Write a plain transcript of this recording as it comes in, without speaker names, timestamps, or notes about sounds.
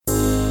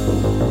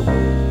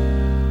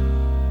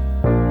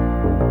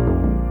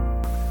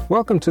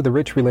Welcome to the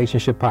Rich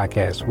Relationship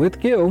Podcast with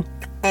Gil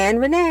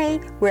and Renee,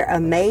 where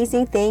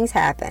amazing things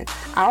happen.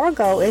 Our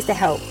goal is to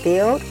help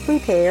build,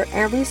 repair,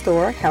 and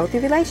restore healthy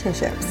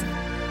relationships.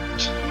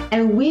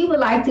 And we would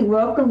like to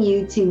welcome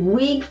you to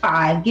week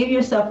 5. Give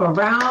yourself a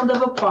round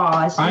of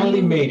applause.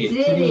 Finally made it to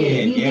the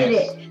end. You did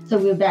it. So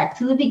we're back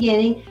to the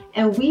beginning,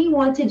 and we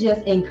want to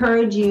just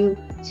encourage you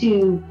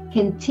to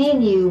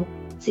continue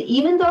to,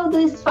 even though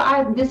this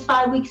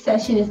 5-week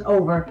session is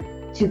over,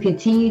 to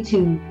continue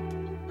to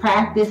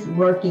practice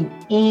working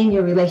in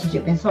your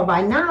relationship. And so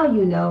by now,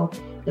 you know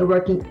that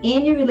working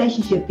in your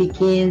relationship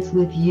begins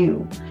with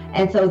you.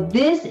 And so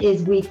this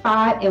is week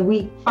 5, and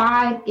week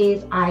 5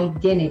 is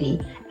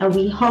identity. And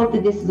we hope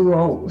that this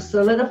will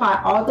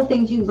solidify all the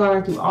things you've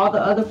learned through all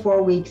the other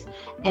 4 weeks.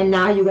 And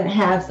now you're going to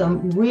have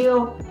some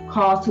real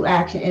calls to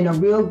action and a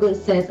real good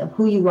sense of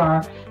who you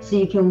are, so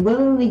you can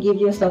willingly give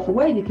yourself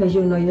away because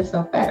you'll know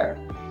yourself better.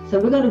 So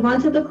we're going to go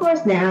into the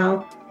course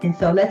now. And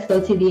so let's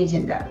go to the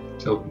agenda.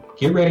 So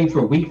get ready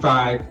for week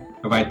 5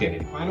 of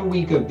identity. Final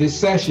week of this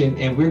session,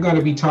 and we're going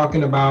to be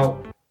talking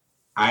about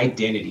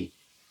identity.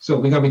 So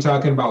we're going to be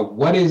talking about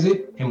what is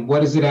it and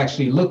what does it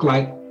actually look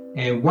like,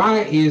 and why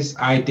is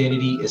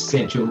identity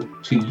essential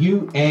to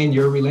you and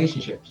your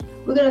relationships?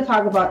 We're going to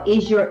talk about,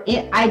 is your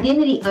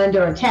identity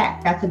under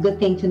attack? That's a good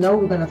thing to know.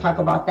 We're going to talk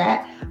about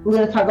that. We're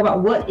going to talk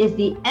about what is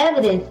the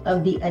evidence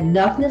of the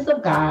enoughness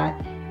of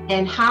God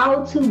and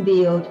how to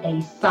build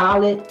a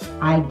solid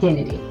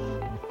identity.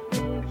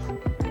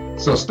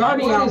 So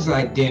starting out as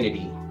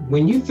identity,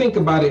 when you think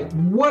about it,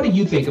 what do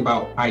you think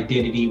about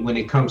identity when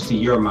it comes to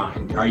your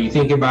mind? Are you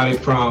thinking about it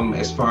from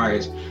as far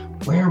as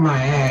where am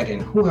I at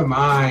and who am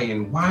I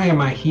and why am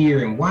I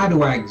here and why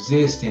do I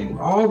exist and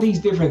all these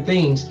different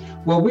things?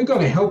 Well, we're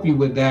going to help you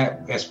with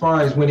that as far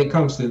as when it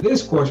comes to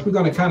this course. We're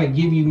going to kind of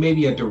give you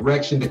maybe a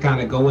direction to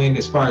kind of go in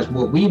as far as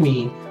what we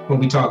mean when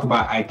we talk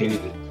about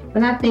identity.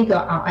 When I think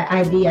of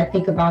ID, I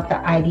think about the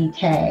ID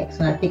tags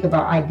when I think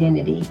about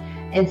identity.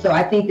 And so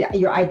I think that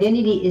your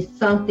identity is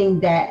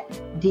something that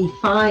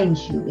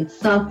defines you. It's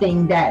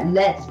something that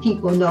lets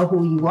people know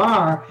who you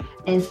are.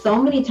 And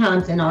so many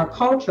times in our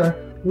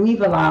culture,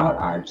 we've allowed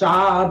our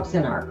jobs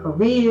and our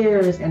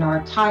careers and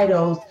our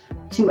titles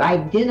to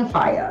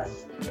identify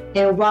us.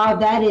 And while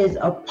that is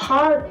a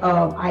part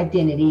of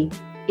identity,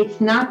 it's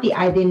not the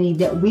identity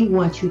that we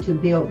want you to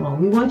build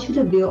on. We want you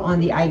to build on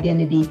the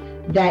identity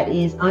that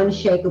is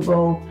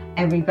unshakable,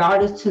 and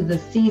regardless to the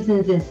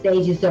seasons and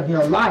stages of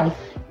your life,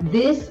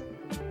 this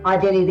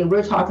identity that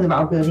we're talking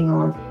about building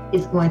on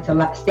is going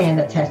to stand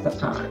the test of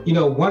time. You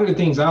know, one of the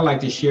things I like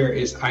to share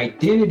is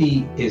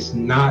identity is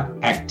not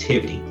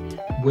activity.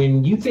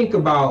 When you think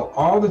about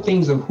all the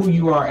things of who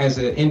you are as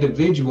an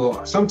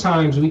individual,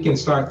 sometimes we can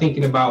start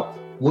thinking about,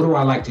 what do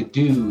I like to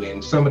do?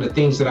 And some of the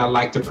things that I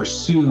like to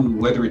pursue,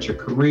 whether it's your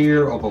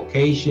career or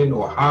vocation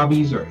or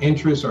hobbies or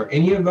interests or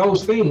any of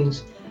those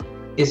things,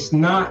 it's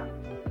not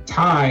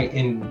tied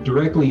and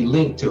directly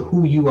linked to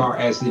who you are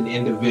as an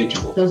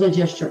individual. Those are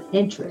just your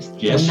interests,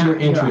 just not your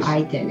interests. Your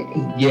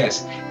identity.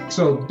 Yes.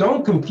 So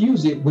don't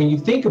confuse it when you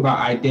think about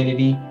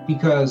identity,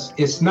 because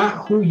it's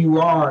not who you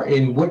are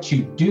and what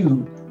you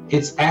do.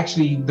 It's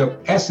actually the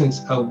essence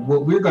of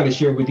what we're going to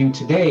share with you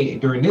today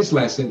during this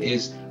lesson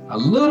is a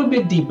little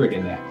bit deeper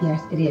than that.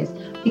 Yes, it is.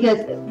 Because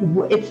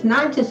it's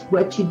not just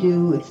what you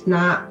do. It's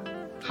not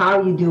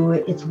how you do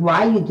it. It's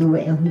why you do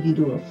it and who you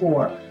do it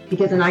for.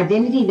 Because an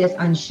identity that's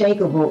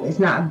unshakable is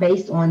not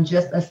based on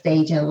just a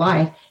stage in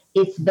life.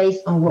 It's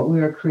based on what we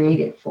were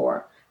created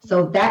for.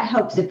 So that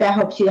helps, if that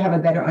helps you to have a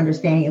better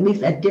understanding, at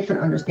least a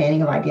different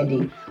understanding of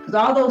identity. Because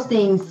all those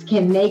things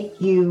can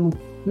make you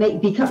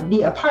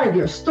be a part of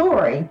your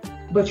story,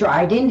 but your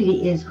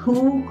identity is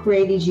who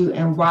created you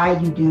and why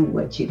you do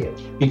what you do.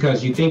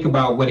 Because you think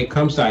about when it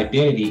comes to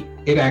identity,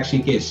 it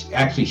actually gets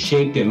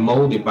shaped and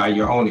molded by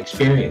your own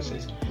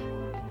experiences.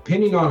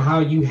 Depending on how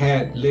you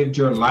had lived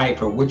your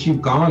life or what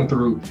you've gone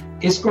through,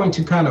 it's going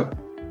to kind of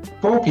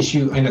focus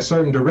you in a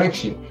certain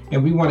direction.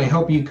 And we want to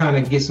help you kind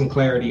of get some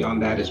clarity on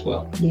that as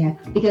well. Yeah,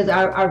 because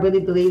I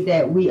really believe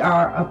that we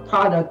are a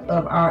product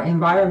of our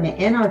environment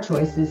and our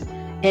choices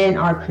and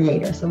our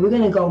creator. So we're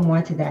going to go more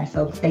into that.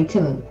 So stay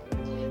tuned.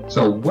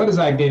 So what does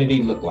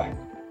identity look like?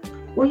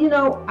 Well, you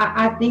know,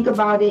 I think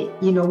about it,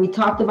 you know, we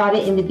talked about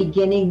it in the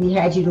beginning. We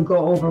had you to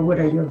go over what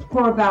are your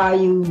core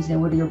values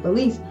and what are your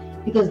beliefs,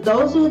 because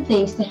those are the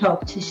things to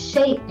help to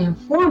shape and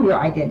form your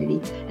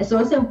identity. And so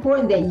it's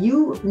important that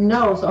you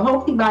know. So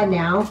hopefully by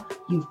now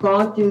you've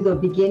gone through the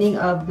beginning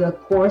of the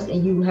course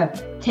and you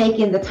have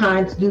taken the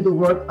time to do the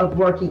work of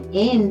working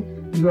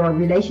in your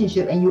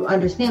relationship, and you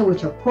understand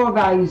what your core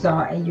values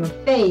are and your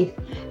faith.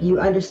 You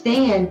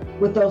understand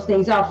what those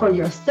things are for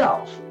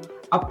yourself.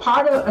 A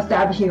part of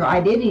establishing your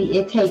identity,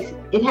 it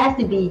has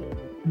to be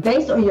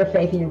based on your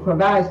faith and your core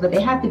values, but they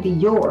have to be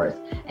yours.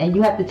 And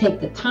you have to take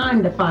the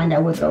time to find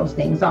out what those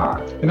things are.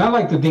 And I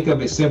like to think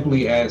of it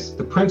simply as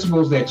the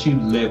principles that you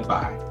live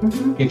by.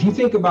 Mm-hmm. If you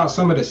think about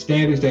some of the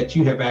standards that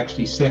you have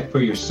actually set for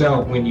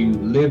yourself when you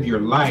live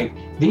your life,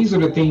 these are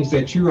the things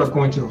that you are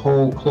going to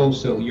hold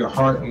close to your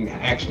heart and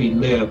actually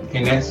live.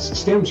 And that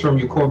stems from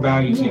your core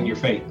values and your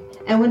faith.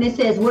 And when it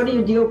says, what are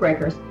your deal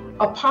breakers?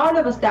 A part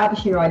of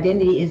establishing your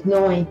identity is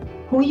knowing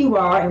who you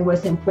are and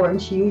what's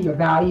important to you, your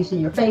values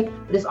and your faith,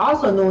 but it's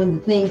also knowing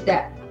the things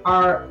that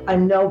are a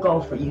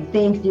no-go for you.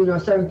 Things,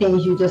 certain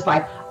things you just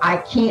like, I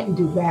can't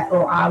do that,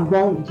 or I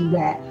won't do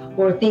that,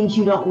 or things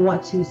you don't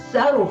want to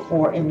settle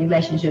for in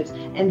relationships.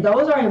 And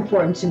those are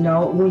important to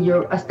know when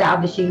you're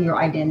establishing your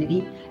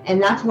identity.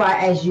 And that's why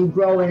as you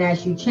grow and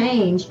as you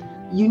change,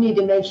 you need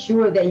to make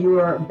sure that you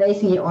are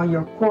basing it on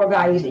your core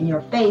values and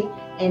your faith,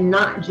 and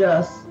not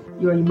just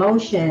your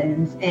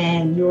emotions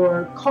and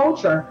your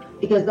culture,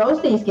 because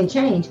those things can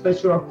change,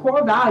 but your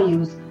core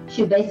values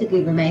should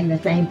basically remain the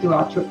same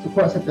throughout the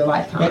course of your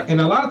lifetime.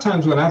 And a lot of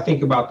times when I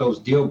think about those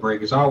deal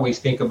breakers, I always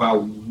think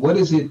about what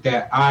is it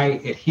that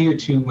I adhere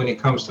to when it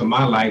comes to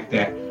my life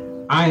that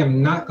I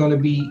am not going to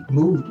be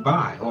moved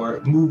by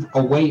or move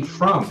away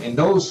from. And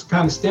those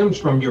kind of stems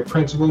from your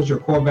principles, your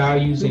core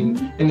values,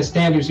 and the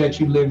standards that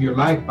you live your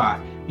life by.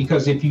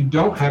 Because if you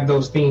don't have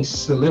those things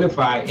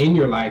solidified in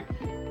your life,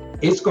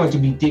 it's going to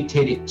be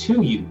dictated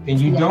to you,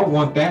 and you don't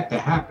want that to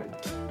happen.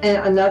 And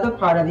another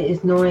part of it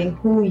is knowing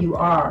who you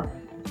are.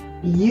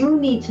 You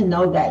need to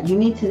know that. You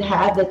need to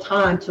have the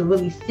time to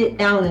really sit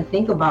down and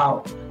think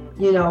about,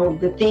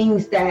 the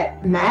things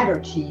that matter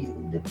to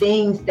you, the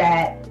things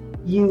that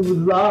you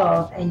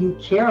love and you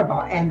care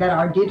about and that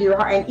are dear to your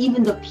heart, and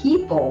even the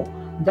people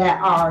that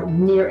are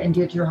near and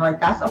dear to your heart.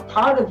 That's a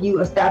part of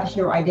you establishing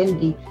your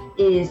identity,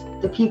 is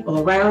the people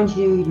around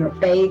you, your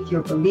faith,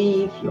 your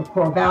belief, your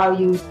core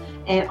values,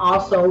 and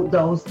also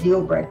those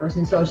deal breakers.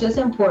 And so it's just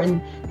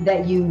important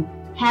that you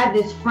have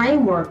this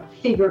framework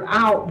figured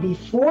out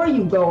before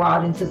you go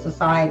out into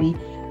society,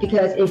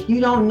 because if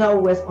you don't know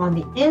what's on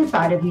the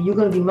inside of you, you're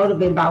going to be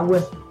motivated by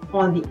what's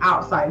on the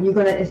outside.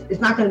 It's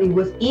not going to be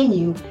what's in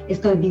you, it's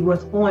going to be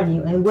what's on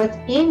you. And what's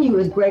in you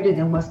is greater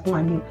than what's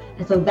on you.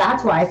 And so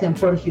that's why it's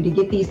important for you to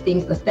get these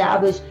things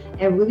established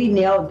and really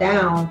nailed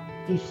down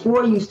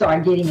before you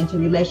start getting into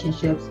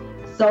relationships,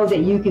 so that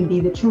you can be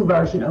the true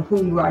version of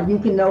who you are. You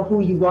can know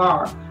who you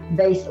are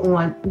based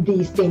on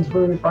these things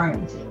we're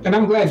referring to. And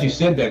I'm glad you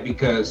said that,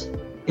 because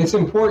it's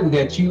important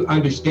that you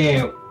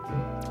understand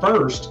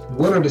first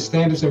what are the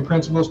standards and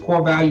principles,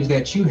 core values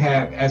that you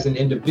have as an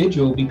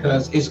individual,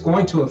 because it's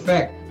going to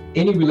affect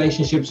any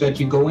relationships that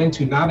you go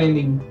into, not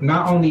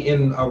only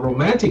in a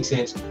romantic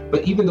sense,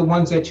 but even the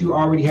ones that you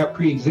already have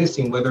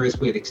pre-existing, whether it's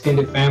with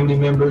extended family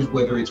members,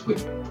 whether it's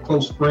with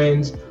close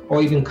friends,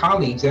 or even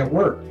colleagues at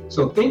work.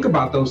 So think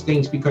about those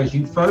things, because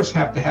you first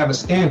have to have a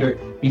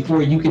standard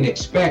before you can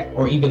expect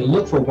or even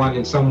look for one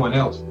in someone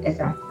else.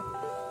 Exactly.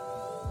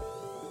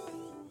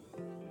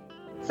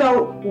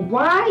 So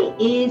why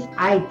is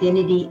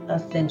identity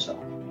essential?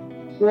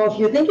 Well, if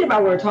you're thinking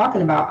about what we're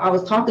talking about, I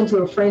was talking to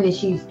a friend, and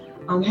she's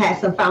had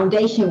some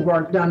foundation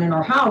work done in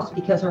her house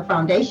because her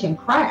foundation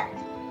cracked.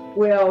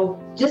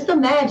 Well, just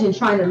imagine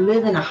trying to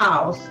live in a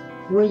house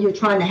where you're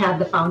trying to have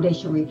the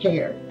foundation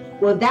repaired.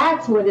 Well,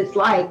 that's what it's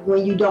like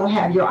when you don't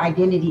have your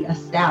identity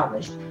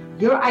established.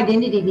 Your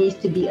identity needs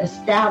to be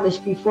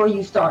established before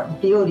you start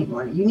building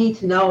on it. You need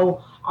to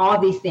know all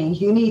these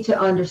things. You need to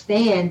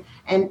understand.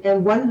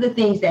 And one of the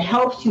things that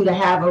helps you to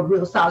have a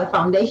real solid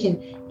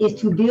foundation is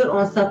to build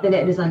on something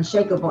that is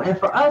unshakable. And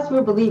for us,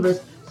 we're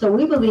believers. So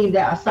we believe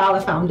that a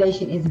solid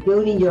foundation is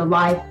building your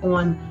life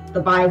on the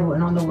Bible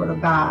and on the Word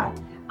of God.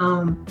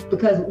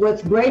 Because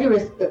what's greater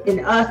is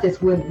in us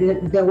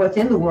than what's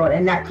in the world.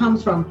 And that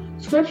comes from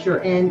Scripture.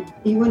 And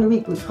you want to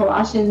read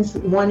Colossians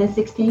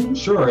 1:16?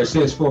 Sure. It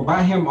says, "For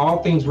by him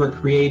all things were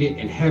created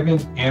in heaven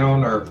and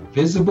on earth,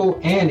 visible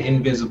and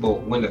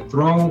invisible, when the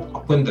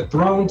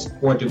thrones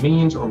or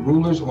dominions or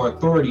rulers or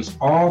authorities,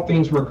 all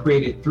things were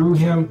created through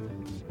him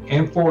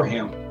and for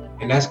him."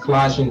 And that's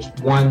Colossians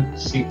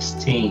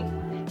 1:16.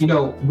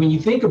 When you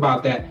think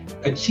about that,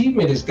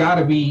 achievement has got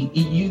to be,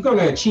 you're going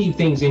to achieve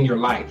things in your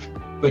life,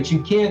 but you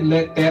can't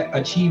let that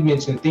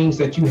achievements and things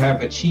that you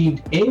have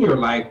achieved in your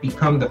life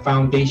become the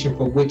foundation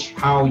for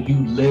how you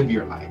live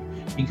your life.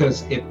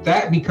 Because if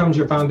that becomes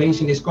your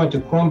foundation, it's going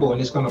to crumble and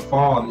it's going to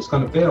fall and it's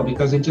going to fail,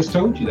 because it just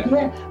told you that.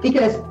 Yeah,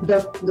 because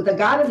the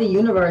God of the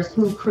universe,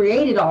 who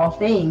created all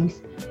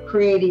things,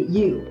 created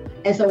you.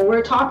 And so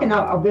we're talking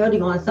about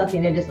building on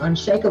something that is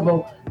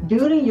unshakable.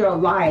 Building your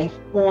life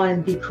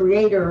on the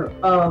creator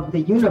of the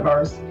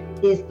universe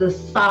is the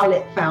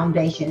solid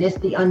foundation. It's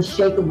the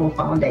unshakable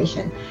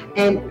foundation.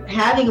 And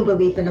having a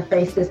belief in a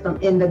faith system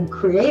in the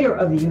creator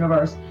of the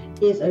universe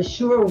is a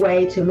sure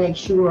way to make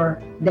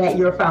sure that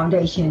your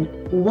foundation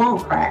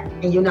won't crack,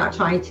 and you're not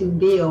trying to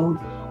build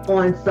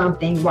on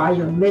something while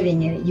you're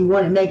living in it. You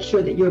want to make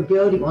sure that you're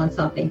building on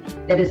something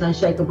that is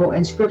unshakable.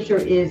 And Scripture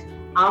is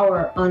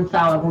our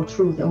infallible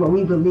truth, and what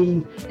we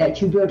believe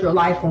that you build your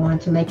life on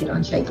to make it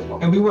unshakable.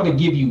 And we want to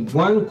give you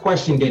one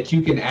question that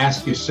you can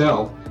ask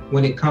yourself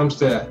when it comes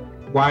to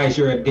why is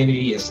your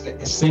identity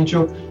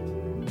essential?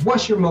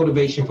 What's your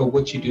motivation for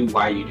what you do,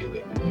 why you do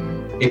it?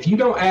 If you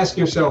don't ask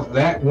yourself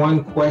that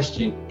one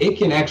question, it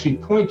can actually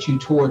point you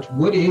towards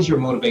what is your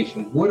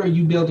motivation? What are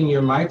you building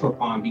your life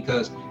upon?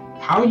 Because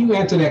how you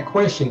answer that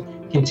question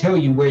can tell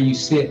you where you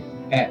sit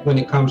when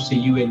it comes to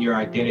you and your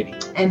identity.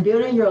 And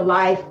building your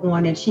life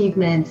on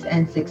achievements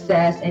and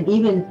success and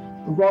even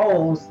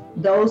roles,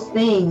 those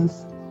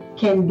things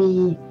can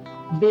be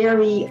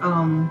very,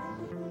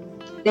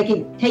 they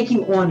can take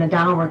you on a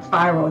downward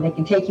spiral. They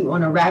can take you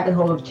on a rabbit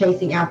hole of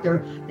chasing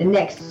after the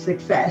next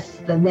success,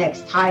 the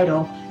next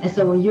title. And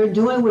so when you're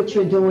doing what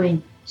you're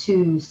doing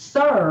to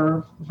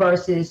serve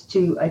versus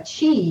to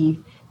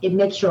achieve, it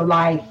makes your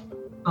life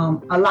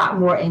a lot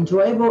more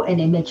enjoyable, and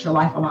it makes your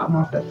life a lot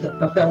more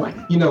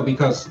fulfilling.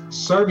 Because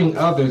serving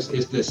others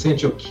is the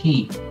essential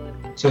key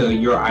to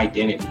your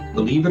identity.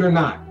 Believe it or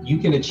not, you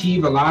can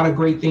achieve a lot of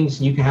great things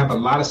and you can have a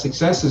lot of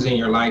successes in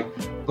your life,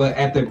 but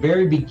at the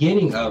very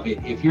beginning of it,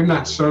 if you're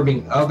not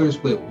serving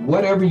others with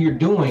whatever you're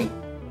doing,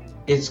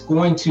 it's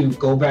going to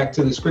go back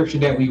to the scripture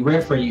that we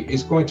read for you.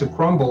 It's going to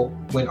crumble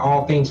when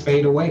all things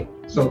fade away.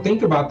 So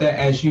think about that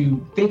as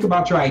you think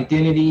about your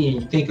identity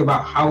and you think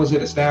about how is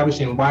it established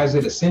and why is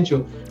it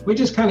essential. We're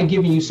just kind of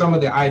giving you some of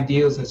the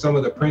ideas and some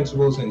of the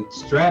principles and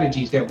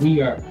strategies that we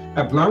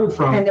have learned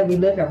from. And that we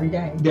live every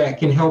day. That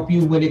can help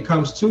you when it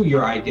comes to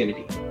your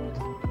identity.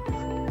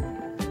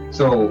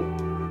 So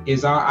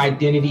is our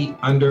identity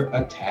under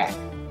attack?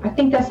 I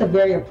think that's a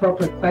very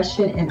appropriate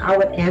question, and I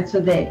would answer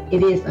that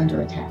it is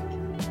under attack.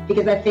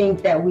 Because I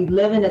think that we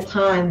live in a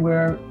time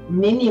where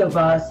many of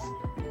us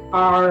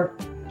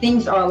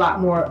things are a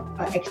lot more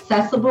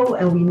accessible,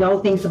 and we know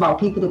things about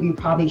people that we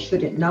probably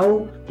shouldn't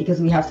know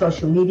because we have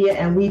social media,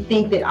 and we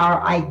think that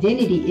our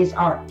identity is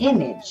our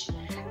image.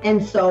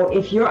 And so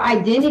if your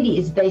identity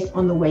is based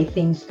on the way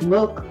things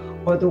look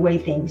or the way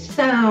things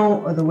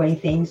sound or the way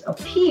things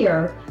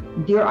appear,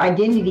 your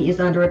identity is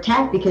under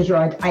attack because your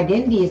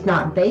identity is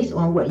not based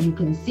on what you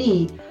can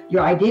see.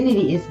 Your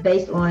identity is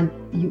based on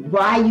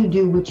why you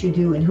do what you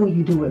do and who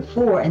you do it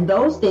for. And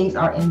those things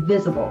are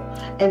invisible.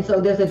 And so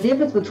there's a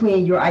difference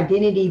between your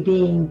identity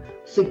being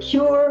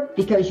secure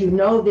because you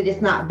know that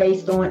it's not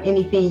based on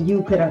anything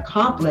you could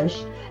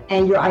accomplish,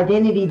 and your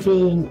identity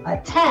being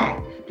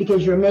attacked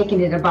because you're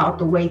making it about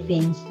the way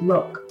things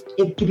look.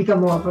 It can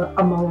become more of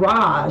a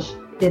mirage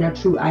than a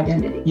true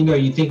identity.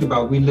 You think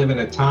about, we live in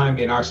a time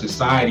in our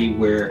society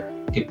where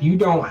if you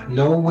don't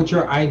know what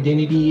your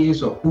identity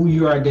is or who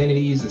your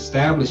identity is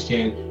established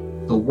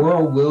in, the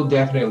world will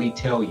definitely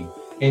tell you.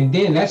 And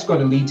then that's going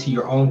to lead to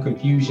your own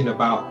confusion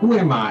about who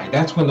am I?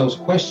 That's when those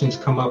questions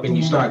come up and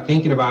you start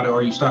thinking about it,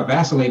 or you start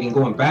vacillating,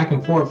 going back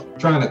and forth,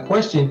 trying to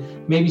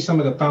question maybe some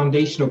of the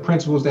foundational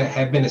principles that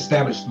have been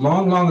established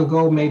long, long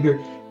ago.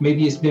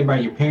 Maybe it's been by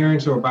your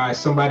parents or by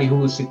somebody who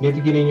was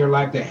significant in your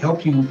life that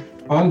helped you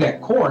on that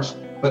course.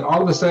 But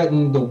all of a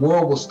sudden, the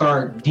world will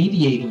start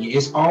deviating you.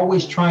 It's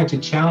always trying to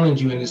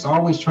challenge you, and it's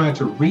always trying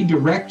to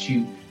redirect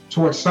you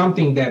towards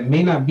something that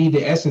may not be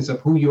the essence of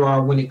who you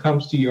are when it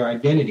comes to your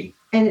identity.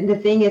 And the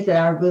thing is that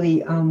I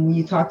really, when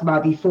you talked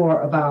about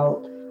before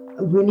about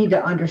we need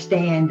to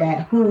understand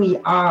that who we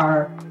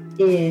are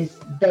is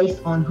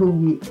based on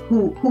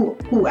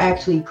who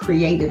actually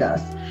created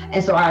us.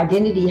 And so our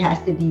identity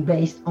has to be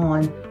based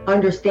on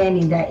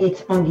understanding that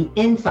it's on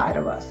the inside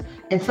of us.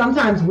 And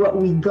sometimes what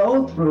we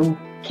go through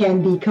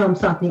can become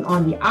something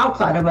on the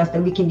outside of us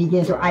that we can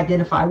begin to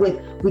identify with.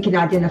 We can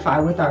identify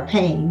with our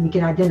pain. We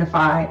can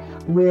identify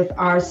with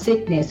our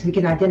sickness. We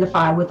can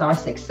identify with our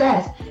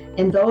success.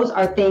 And those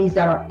are things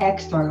that are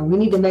external. We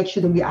need to make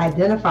sure that we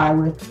identify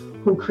with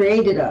who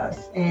created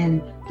us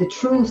and the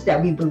truths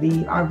that we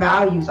believe, our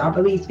values, our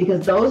beliefs,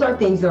 because those are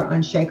things that are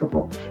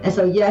unshakable. And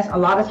so, yes, a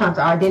lot of times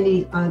our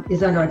identity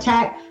is under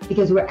attack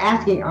because we're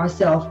asking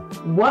ourselves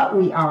what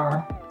we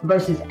are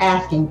versus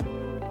asking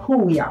who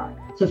we are.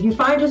 So if you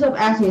find yourself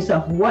asking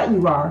yourself what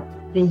you are,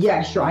 then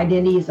yes, your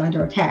identity is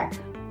under attack.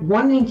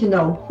 Wanting to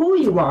know who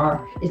you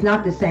are is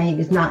not the same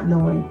as not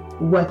knowing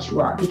what you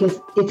are, because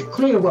it's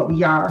clear what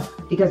we are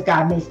because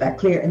God makes that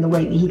clear in the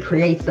way that He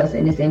creates us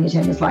in His image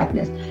and His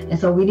likeness. And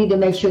so we need to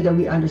make sure that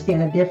we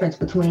understand the difference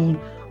between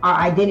our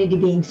identity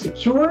being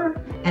secure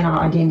and our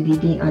identity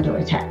being under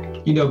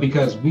attack.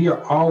 Because we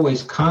are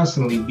always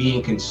constantly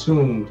being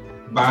consumed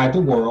by the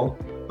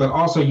world, but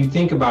also you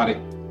think about it,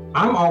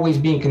 I'm always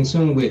being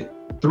consumed with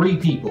 3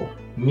 people,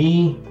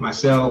 me,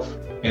 myself,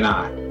 and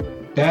I.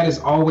 That is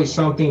always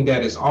something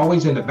that is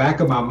always in the back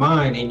of my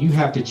mind, and you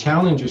have to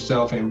challenge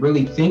yourself and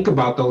really think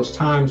about those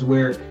times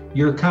where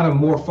you're kind of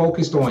more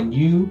focused on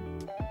you.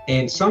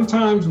 And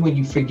sometimes when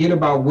you forget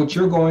about what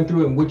you're going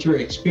through and what you're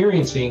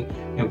experiencing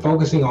and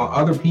focusing on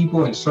other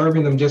people and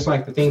serving them, just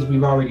like the things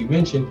we've already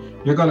mentioned,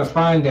 you're going to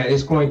find that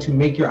it's going to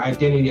make your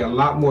identity a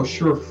lot more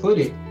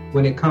sure-footed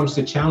when it comes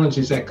to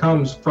challenges that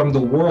comes from the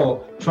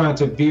world trying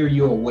to veer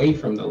you away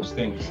from those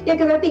things. Yeah,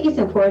 because I think it's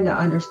important to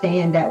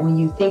understand that when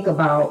you think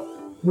about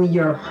when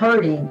you're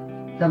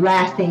hurting, the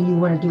last thing you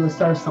want to do is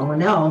serve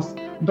someone else.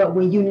 But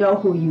when you know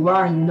who you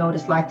are and you know what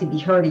it's like to be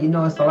hurt, and you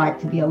know what it's like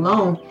to be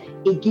alone,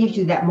 it gives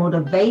you that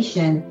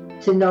motivation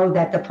to know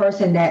that the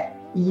person that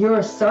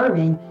you're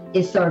serving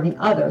is serving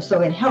others.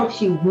 So it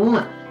helps you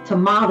want to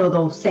model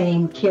those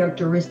same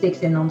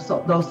characteristics and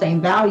those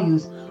same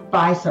values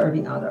by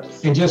serving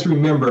others. And just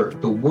remember,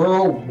 the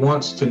world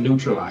wants to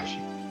neutralize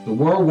you. The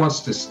world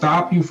wants to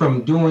stop you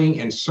from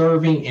doing and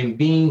serving and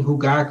being who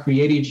God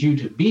created you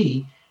to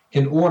be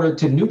in order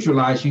to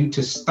neutralize you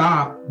to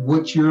stop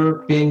what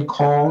you're been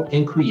called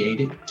and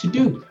created to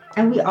do.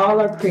 And we all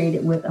are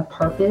created with a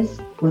purpose,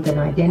 with an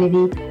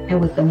identity,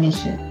 and with a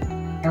mission.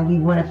 And we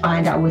want to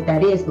find out what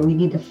that is, but we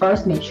need to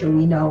first make sure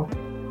we know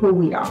who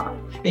we are.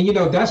 And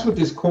that's what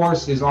this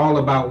course is all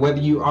about.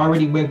 Whether you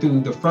already went through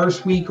the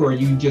first week or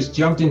you just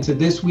jumped into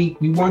this week,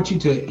 we want you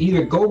to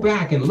either go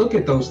back and look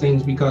at those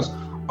things, because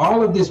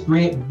all of this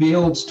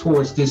builds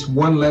towards this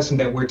one lesson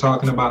that we're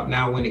talking about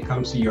now when it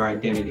comes to your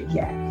identity.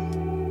 Yes.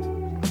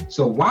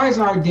 So why is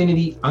our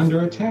identity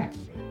under attack?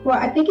 Well,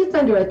 I think it's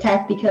under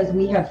attack because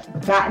we have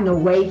gotten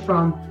away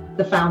from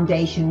the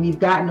foundation. We've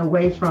gotten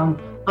away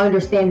from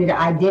understanding that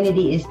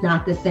identity is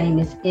not the same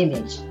as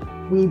image.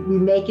 We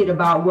make it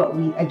about what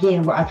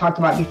I talked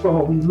about before,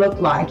 what we look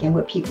like and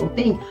what people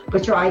think.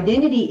 But your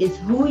identity is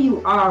who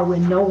you are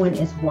when no one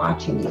is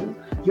watching you.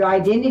 Your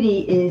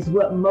identity is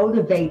what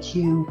motivates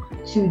you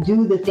to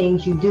do the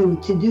things you do,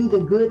 to do the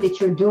good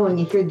that you're doing.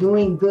 If you're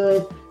doing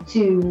good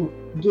to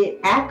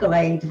get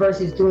accolades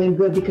versus doing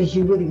good because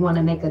you really want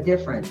to make a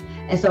difference.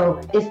 And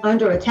so it's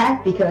under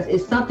attack because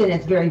it's something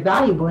that's very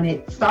valuable. And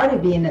it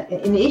started being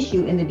an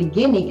issue in the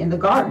beginning in the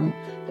garden.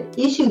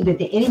 The issue that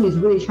the enemy was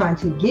really trying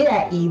to get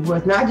at Eve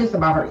was not just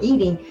about her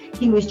eating.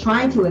 He was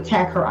trying to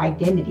attack her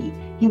identity.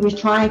 He was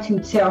trying to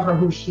tell her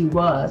who she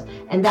was.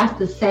 And that's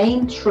the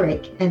same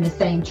trick and the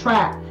same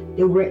trap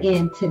that we're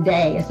in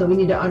today. And so we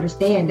need to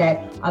understand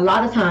that a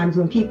lot of times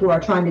when people are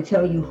trying to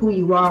tell you who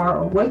you are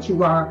or what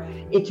you are,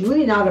 it's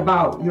really not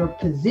about your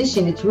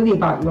position. It's really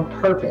about your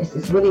purpose.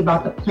 It's really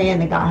about the plan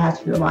that God has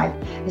for your life.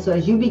 And so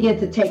as you begin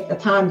to take the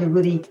time to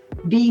really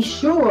be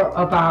sure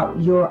about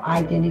your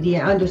identity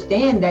and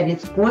understand that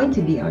it's going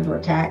to be under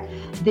attack,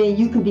 then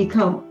you can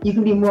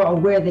be more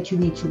aware that you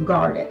need to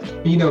guard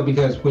it.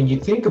 Because when you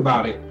think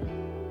about it,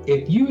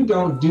 if you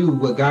don't do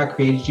what God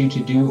created you to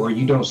do, or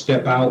you don't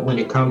step out when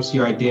it comes to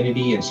your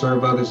identity and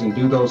serve others and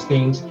do those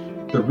things,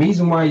 the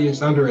reason why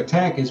it's under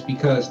attack is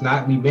because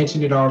we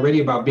mentioned it already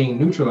about being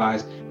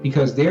neutralized,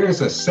 because there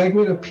is a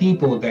segment of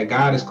people that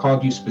God has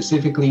called you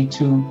specifically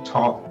to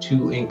talk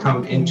to and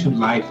come into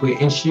life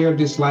with and share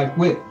this life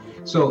with.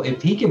 So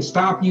if he can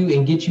stop you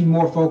and get you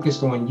more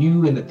focused on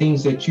you and the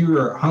things that you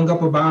are hung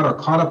up about or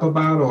caught up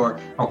about or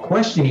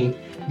questioning,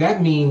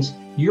 that means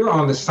you're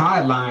on the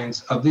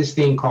sidelines of this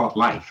thing called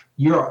life.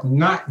 You're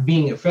not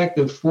being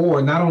effective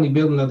for not only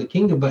building another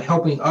kingdom, but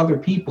helping other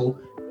people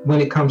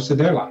when it comes to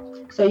their life.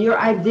 So your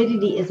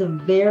identity is a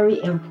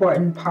very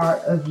important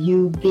part of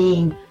you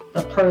being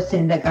the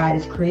person that God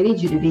has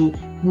created you to be,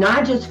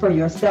 not just for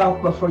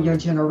yourself, but for your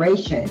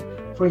generation,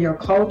 for your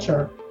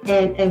culture,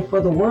 and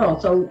for the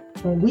world. So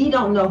when we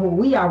don't know who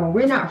we are, when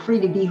we're not free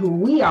to be who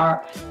we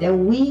are,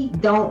 then we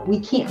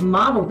can't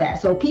model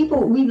that. So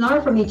we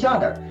learn from each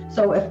other.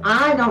 So if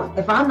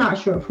I'm not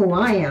sure of who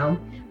I am,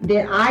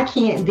 then I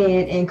can't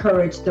then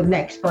encourage the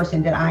next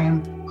person that I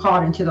am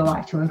called into the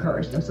life to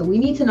encourage them. So we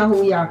need to know who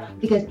we are,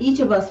 because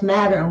each of us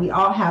matter and we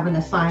all have an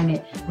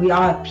assignment. We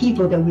all have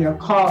people that we are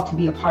called to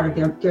be a part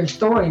of their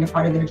story and a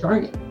part of their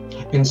journey.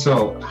 And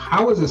so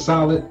how is a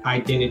solid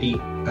identity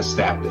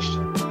established?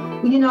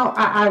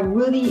 I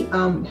really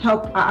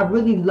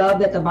love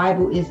that the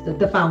Bible is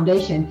the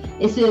foundation.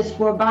 It says,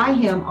 for by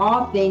him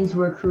all things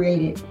were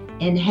created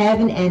in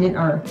heaven and in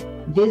earth,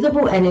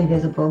 visible and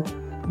invisible,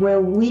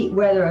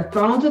 whether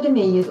thrones or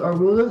dominions or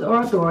rulers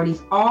or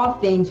authorities, all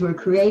things were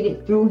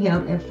created through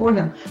him and for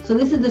him. So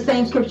this is the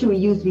same scripture we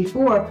used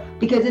before,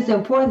 because it's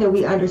important that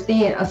we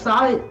understand a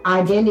solid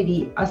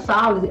identity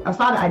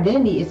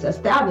is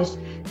established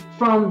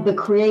from the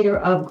creator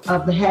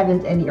of the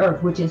heavens and the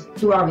earth, which is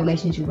through our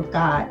relationship with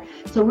God.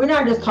 So we're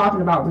not just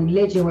talking about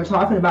religion, we're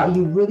talking about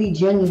you really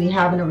genuinely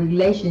having a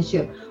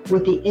relationship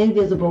with the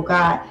invisible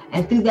God.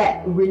 And through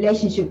that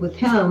relationship with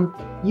him,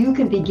 you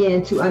can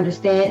begin to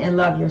understand and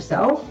love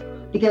yourself.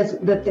 Because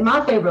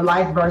my favorite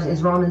life verse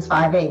is Romans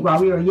 5:8. While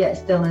we were yet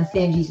still in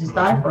sin, Jesus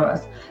died for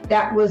us.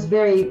 That was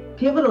very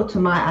pivotal to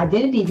my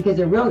identity, because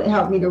it really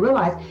helped me to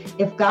realize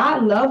if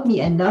God loved me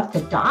enough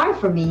to die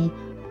for me,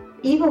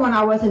 even when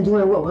I wasn't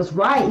doing what was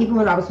right, even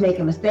when I was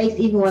making mistakes,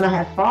 even when I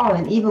had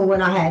fallen, even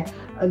when I had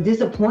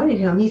disappointed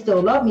him, he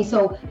still loved me.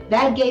 So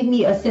that gave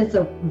me a sense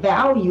of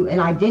value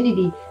and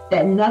identity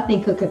that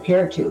nothing could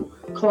compare to.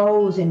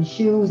 Clothes and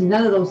shoes,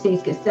 none of those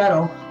things could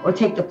settle or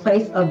take the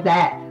place of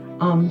that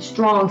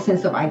strong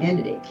sense of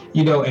identity.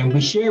 And we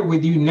share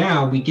with you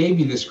now, we gave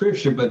you the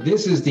scripture, but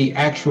this is the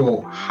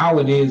actual how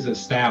it is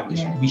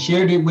established. Yes. We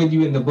shared it with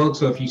you in the book.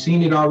 So if you've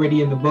seen it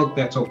already in the book,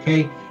 that's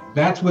okay.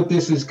 That's what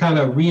this is kind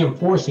of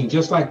reinforcing.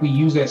 Just like we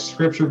used that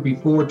scripture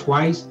before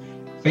twice,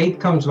 faith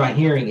comes by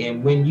hearing.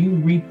 And when you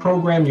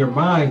reprogram your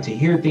mind to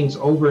hear things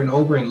over and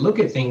over and look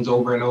at things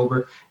over and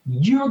over,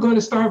 you're going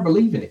to start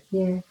believing it.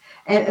 Yeah.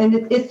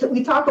 And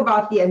we talk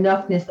about the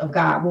enoughness of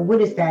God. Well, what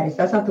is that? Is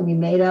that something we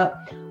made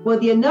up? Well,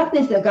 the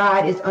enoughness of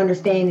God is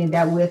understanding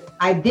that with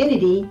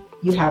identity,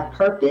 you have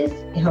purpose.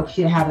 It helps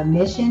you to have a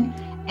mission.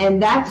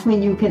 And that's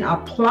when you can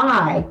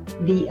apply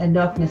the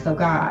enoughness of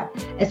God.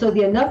 And so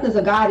the enoughness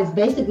of God is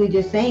basically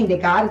just saying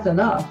that God is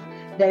enough,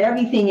 that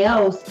everything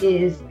else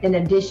is an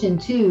addition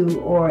to,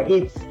 or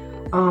it's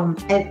an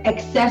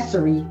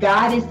accessory.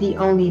 God is the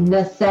only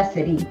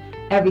necessity.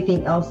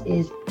 Everything else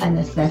is a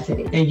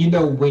necessity. And you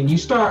know, when you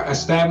start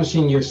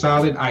establishing your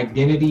solid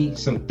identity,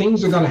 some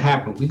things are going to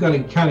happen. We're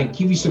going to kind of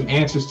give you some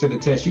answers to the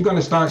test. You're going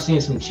to start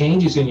seeing some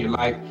changes in your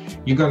life.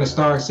 You're going to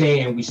start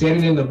saying, and we said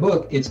it in the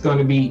book, it's going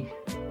to be,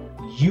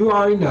 you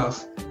are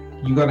enough.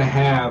 You're going to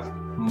have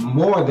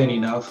more than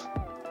enough.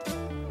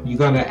 You're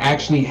going to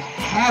actually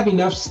have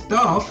enough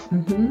stuff.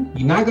 Mm-hmm.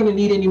 You're not going to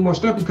need any more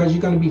stuff because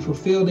you're going to be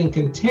fulfilled and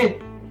content.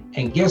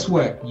 And guess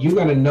what? You're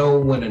going to know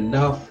when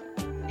enough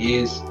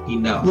is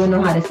enough. You'll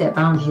know how to set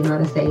boundaries. You know how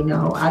to say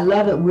no. I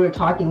love it. We were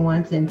talking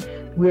once and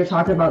we were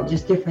talking about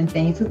just different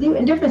things. So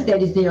in different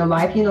stages in your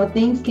life, you know,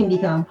 things can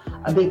become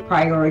a big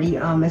priority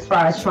as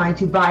far as trying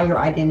to buy your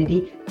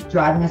identity,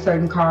 driving a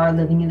certain car,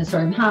 living in a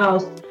certain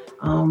house,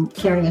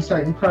 carrying a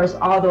certain purse.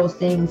 All those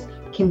things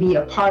can be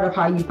a part of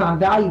how you found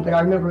value. But I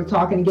remember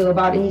talking to Gil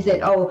about it. And he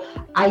said, oh,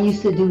 I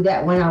used to do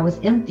that when I was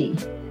empty.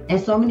 And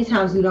so many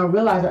times we don't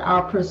realize that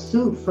our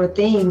pursuit for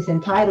things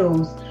and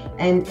titles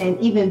and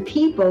even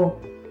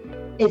people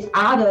is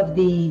out of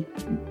the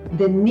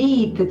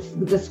need,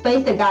 the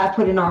space that God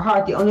put in our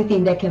heart. The only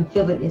thing that can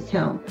fill it is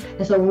Him.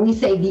 And so when we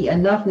say the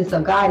enoughness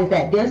of God, is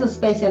that there's a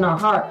space in our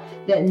heart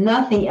that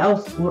nothing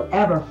else will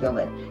ever fill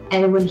it.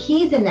 And when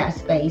He's in that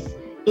space,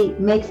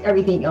 it makes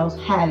everything else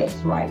have its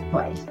right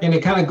place. And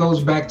it kind of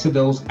goes back to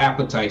those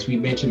appetites we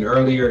mentioned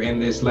earlier in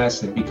this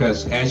lesson,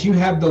 because as you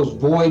have those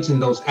voids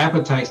and those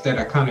appetites that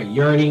are kind of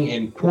yearning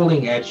and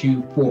pulling at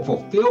you for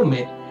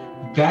fulfillment,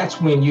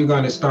 that's when you're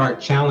going to start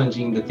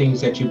challenging the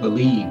things that you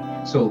believe.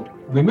 So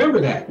remember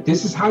that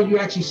this is how you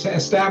actually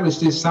establish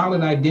this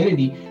solid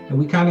identity. And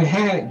we kind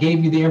of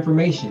gave you the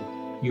information.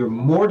 You're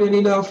more than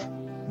enough.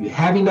 You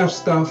have enough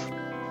stuff.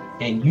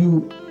 And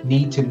you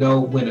need to know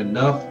when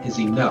enough is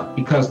enough,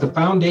 because the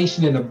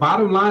foundation and the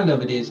bottom line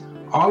of it is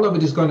all of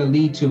it is going to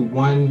lead to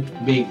one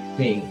big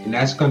thing. And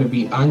that's going to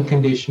be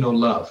unconditional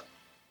love.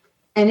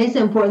 And it's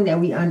important that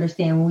we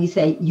understand when we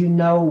say, you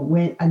know,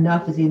 when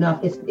enough is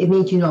enough, it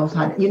means you know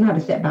how to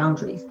set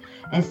boundaries.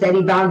 And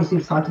setting boundaries,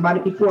 we've talked about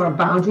it before,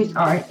 boundaries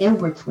are an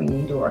inward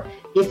swinging door.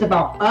 It's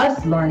about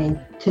us learning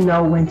to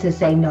know when to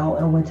say no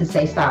and when to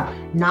say stop,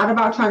 not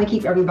about trying to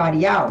keep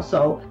everybody out.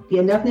 So the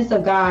enoughness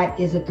of God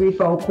is a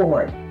threefold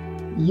cord.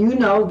 You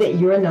know that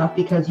you're enough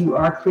because you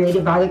are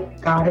created by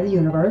the God of the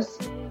universe.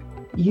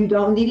 You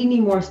don't need any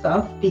more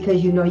stuff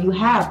because you know you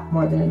have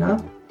more than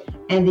enough.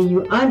 And then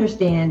you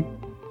understand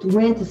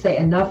when to say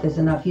enough is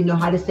enough. You know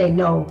how to say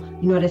no.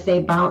 You know how to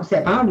say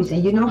set boundaries,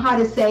 and you know how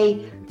to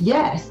say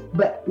yes,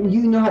 but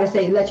you know how to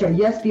say let your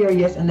yes be your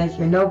yes and let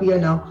your no be your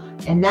no.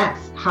 And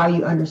that's how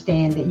you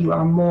understand that you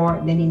are more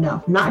than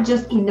enough. Not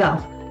just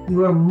enough,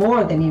 you are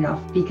more than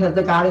enough because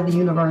the God of the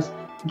universe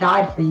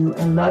died for you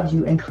and loved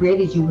you and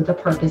created you with a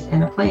purpose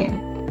and a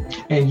plan.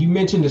 And you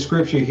mentioned the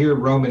scripture here,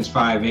 Romans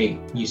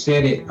 5:8. You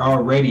said it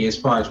already as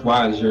far as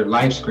why is your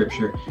life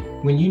scripture.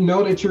 When you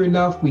know that you're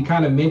enough, we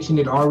kind of mentioned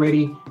it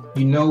already.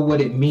 You know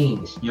what it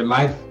means. Your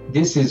life,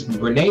 this is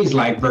Renee's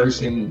life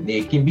verse, and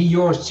it can be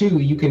yours too.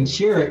 You can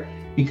share it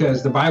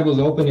because the Bible is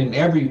open and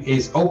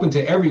is open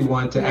to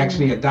everyone to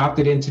actually adopt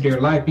it into their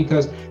life,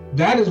 because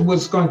that is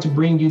what's going to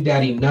bring you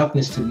that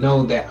enoughness to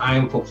know that I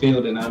am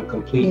fulfilled and I'm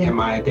complete in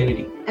my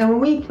identity. And when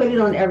we put it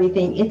on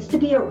everything, it's to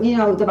be,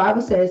 the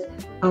Bible says,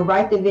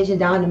 write the vision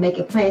down and make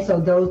it plain so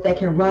those that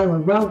can run will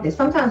run with it.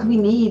 Sometimes we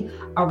need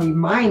a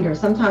reminder.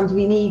 Sometimes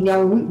we need,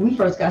 we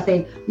first got to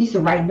say, we used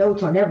to write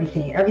notes on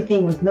everything.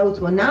 Everything was notes.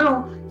 Well,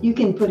 now you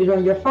can put it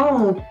on your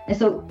phone. And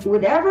so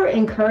whatever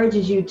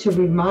encourages you to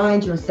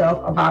remind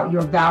yourself about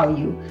your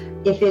value,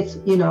 if it's,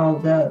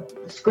 the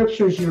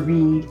scriptures you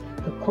read,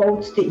 the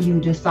quotes that you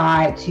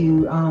decide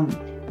to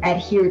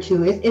adhere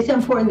to, it's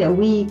important that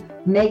we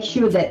make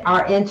sure that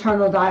our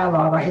internal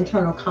dialogue, our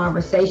internal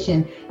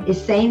conversation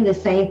is saying the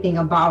same thing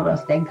about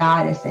us that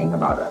God is saying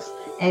about us.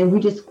 And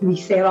we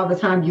say it all the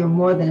time, you're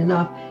more than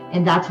enough.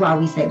 And that's why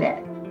we say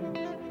that.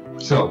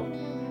 So,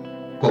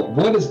 but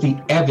what is the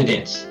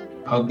evidence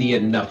of the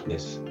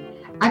enoughness?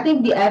 I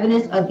think the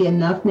evidence of the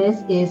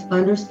enoughness is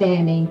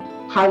understanding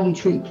how you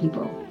treat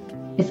people.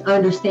 It's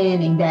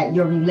understanding that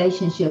your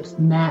relationships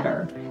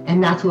matter.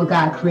 And that's what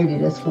God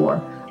created us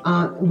for.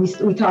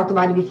 We talked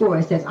about it before.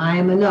 It says, I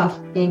am enough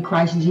in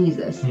Christ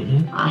Jesus.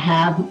 Mm-hmm.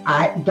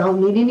 I don't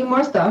need any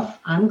more stuff.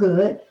 I'm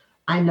good.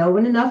 I know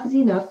when enough is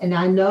enough, and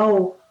I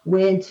know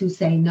when to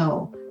say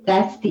no.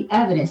 That's the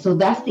evidence. So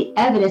that's the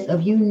evidence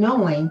of you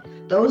knowing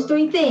those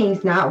three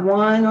things, not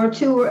one or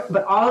two,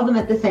 but all of them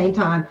at the same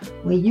time.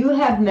 When you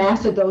have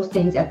mastered those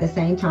things at the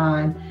same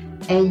time,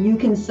 and you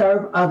can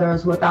serve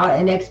others without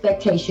an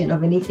expectation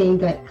of anything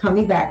that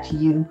coming back to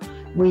you,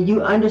 when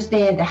you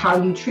understand that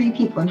how you treat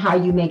people and how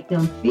you make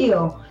them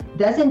feel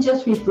doesn't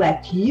just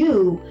reflect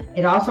you,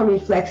 it also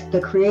reflects the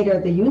creator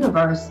of the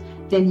universe,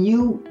 then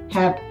you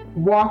have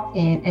walked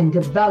in and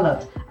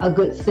developed a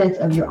good sense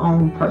of your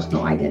own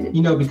personal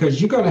identity.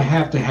 Because you're going to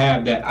have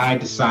that I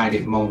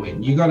decided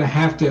moment. You're going to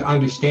have to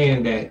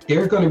understand that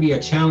there's going to be a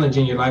challenge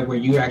in your life where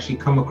you actually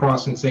come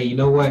across and say, you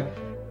know what,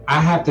 I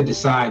have to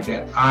decide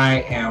that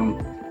I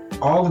am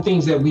all the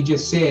things that we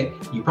just said.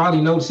 You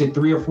probably noticed it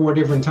 3 or 4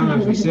 different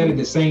times. We said it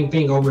the same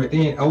thing over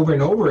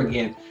and over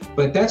again,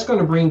 but that's going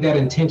to bring that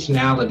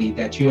intentionality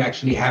that you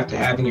actually have to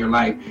have in your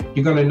life.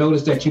 You're going to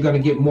notice that you're going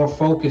to get more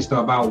focused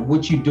about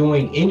what you're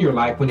doing in your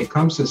life when it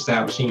comes to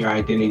establishing your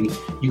identity.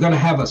 You're going to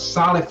have a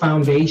solid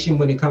foundation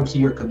when it comes to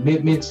your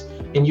commitments,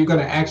 and you're going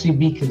to actually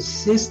be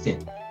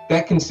consistent.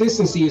 That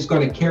consistency is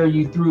going to carry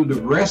you through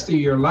the rest of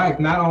your life,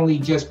 not only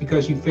just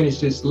because you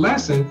finished this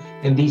lesson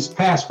in these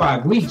past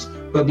 5 weeks,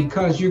 but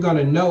because you're going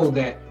to know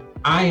that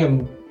I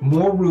am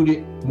more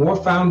rooted, more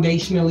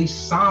foundationally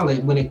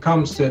solid when it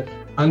comes to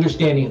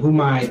understanding who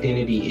my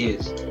identity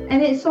is.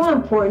 And it's so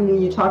important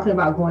when you're talking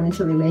about going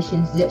into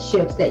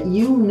relationships that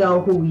you know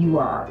who you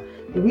are.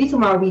 The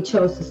reason why we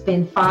chose to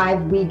spend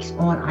 5 weeks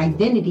on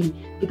identity,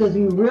 because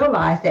we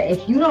realized that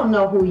if you don't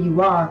know who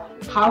you are,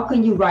 how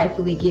can you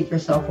rightfully give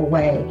yourself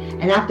away?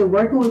 And after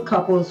working with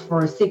couples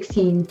for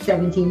 16,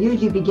 17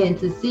 years, you begin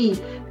to see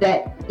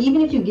that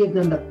even if you give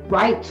them the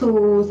right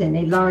tools and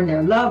they learn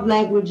their love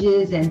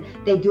languages and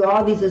they do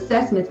all these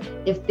assessments,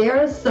 if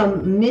there's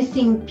some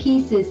missing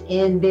pieces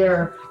in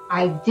their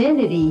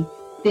identity,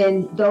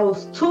 then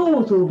those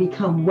tools will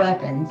become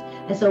weapons.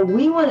 And so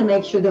we want to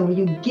make sure that when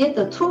you get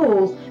the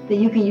tools, that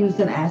you can use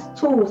them as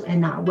tools and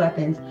not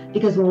weapons.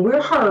 Because when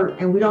we're hurt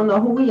and we don't know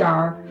who we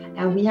are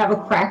and we have a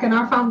crack in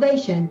our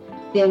foundation,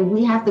 then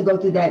we have to go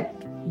through that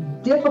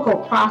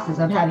difficult process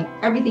of having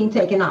everything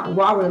taken out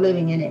while we're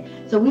living in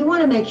it. So we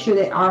want to make sure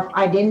that our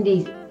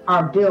identities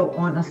are built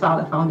on a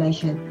solid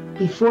foundation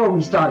before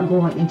we start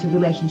going into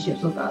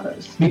relationships with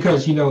others.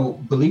 Because,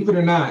 believe it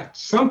or not,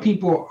 some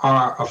people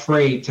are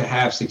afraid to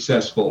have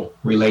successful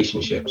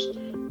relationships.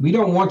 We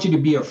don't want you to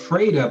be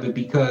afraid of it,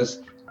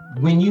 because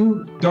when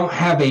you don't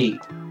have a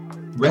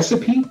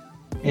recipe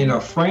and a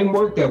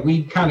framework that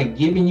we've kind of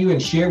given you and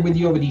shared with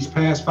you over these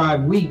past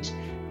 5 weeks,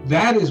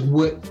 that is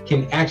what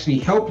can actually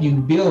help you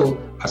build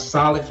a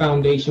solid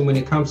foundation when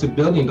it comes to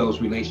building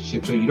those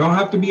relationships. So you don't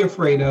have to be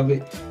afraid of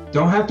it.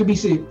 Don't have to be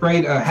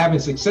afraid of having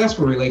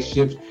successful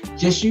relationships.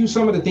 Just use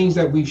some of the things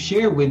that we've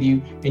shared with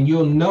you, and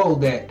you'll know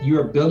that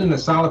you're building a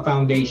solid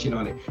foundation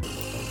on it.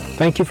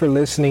 Thank you for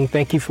listening.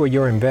 Thank you for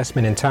your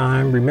investment in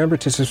time. Remember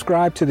to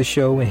subscribe to the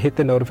show and hit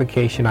the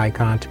notification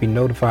icon to be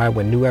notified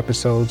when new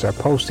episodes are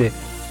posted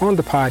on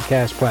the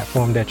podcast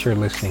platform that you're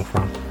listening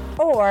from.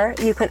 Or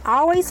you can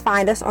always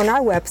find us on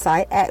our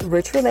website at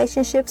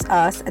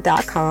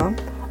richrelationshipsus.com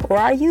or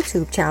our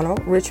YouTube channel,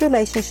 Rich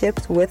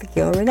Relationships with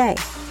Gil and Renee.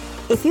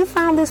 If you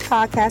found this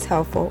podcast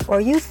helpful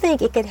or you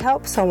think it could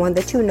help someone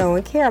that you know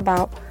and care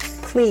about,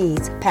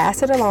 please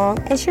pass it along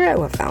and share it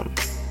with them.